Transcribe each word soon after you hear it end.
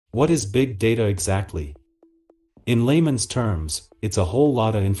What is big data exactly? In layman's terms, it's a whole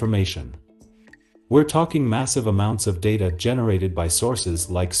lot of information. We're talking massive amounts of data generated by sources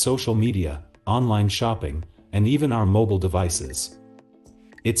like social media, online shopping, and even our mobile devices.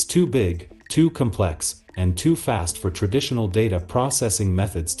 It's too big, too complex, and too fast for traditional data processing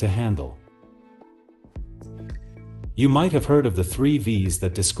methods to handle. You might have heard of the 3 V's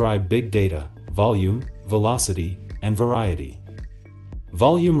that describe big data: volume, velocity, and variety.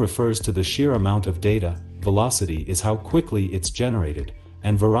 Volume refers to the sheer amount of data, velocity is how quickly it's generated,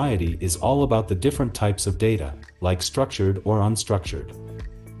 and variety is all about the different types of data, like structured or unstructured.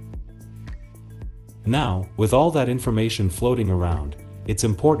 Now, with all that information floating around, it's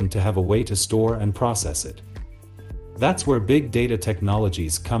important to have a way to store and process it. That's where big data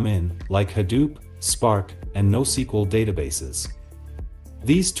technologies come in, like Hadoop, Spark, and NoSQL databases.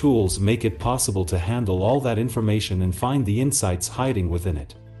 These tools make it possible to handle all that information and find the insights hiding within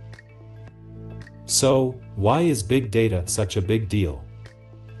it. So, why is big data such a big deal?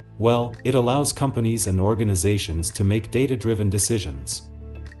 Well, it allows companies and organizations to make data-driven decisions.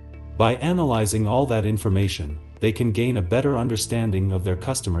 By analyzing all that information, they can gain a better understanding of their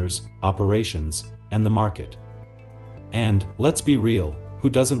customers, operations, and the market. And, let's be real,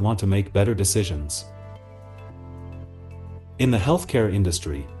 who doesn't want to make better decisions? In the healthcare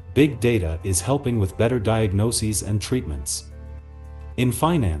industry, big data is helping with better diagnoses and treatments. In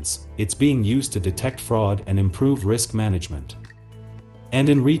finance, it's being used to detect fraud and improve risk management. And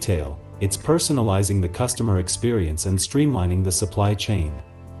in retail, it's personalizing the customer experience and streamlining the supply chain.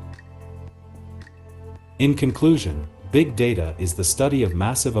 In conclusion, big data is the study of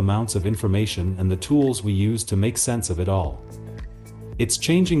massive amounts of information and the tools we use to make sense of it all. It's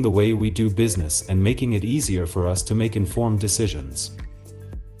changing the way we do business and making it easier for us to make informed decisions.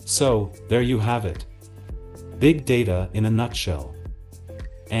 So, there you have it. Big data in a nutshell.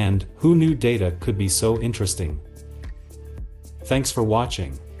 And, who knew data could be so interesting? Thanks for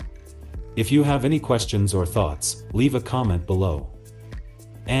watching. If you have any questions or thoughts, leave a comment below.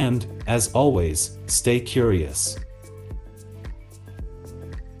 And, as always, stay curious.